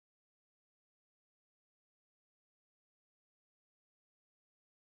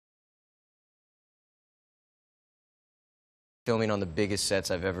Filming on the biggest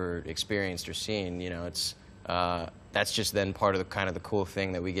sets I've ever experienced or seen, you know, that's just then part of the kind of the cool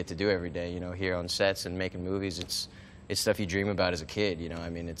thing that we get to do every day, you know, here on sets and making movies. It's stuff you dream about as a kid, you know. I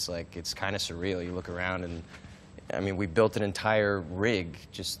mean, it's like, it's kind of surreal. You look around and, I mean, we built an entire rig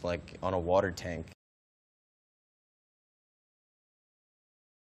just like on a water tank.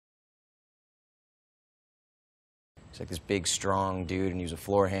 He's like this big, strong dude, and he was a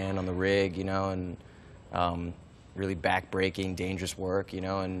floor hand on the rig, you know, and really back-breaking, dangerous work, you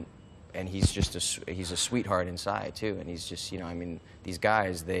know, and he's just he's a sweetheart inside too, and he's just, you know, I mean, these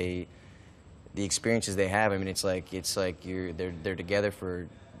guys, the experiences they have, I mean, it's like they're together for,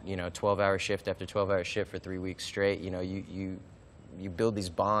 you know, 12-hour shift after 12-hour shift for 3 weeks straight. You know, you build these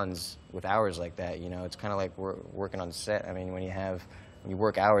bonds with hours like that. You know, it's kind of like working on set. I mean, when you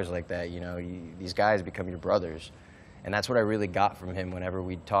work hours like that, you know, these guys become your brothers. And that's what I really got from him whenever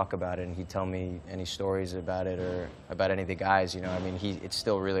we'd talk about it and he'd tell me any stories about it or about any of the guys, you know. I mean, it's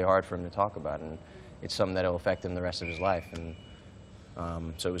still really hard for him to talk about, and it's something that'll affect him the rest of his life. And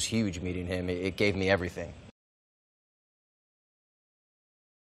so it was huge meeting him. It gave me everything.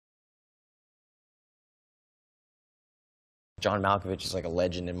 John Malkovich is like a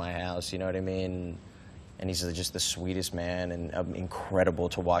legend in my house, you know what I mean? And he's just the sweetest man and incredible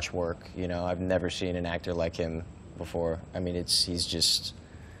to watch work, you know. I've never seen an actor like him before. I mean, he's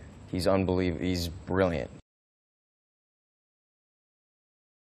unbelievable. He's brilliant.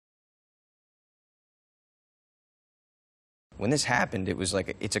 When this happened, it was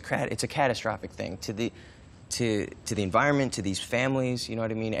like it's a catastrophic thing to the environment, to these families. You know what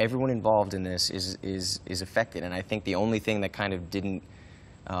I mean? Everyone involved in this is affected, and I think the only thing that kind of didn't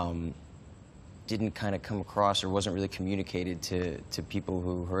kind of come across or wasn't really communicated to people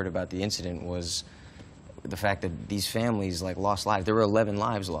who heard about the incident was the fact that these families like lost lives. There were 11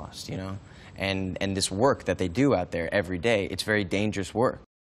 lives lost, you know, and this work that they do out there every day, it's very dangerous work.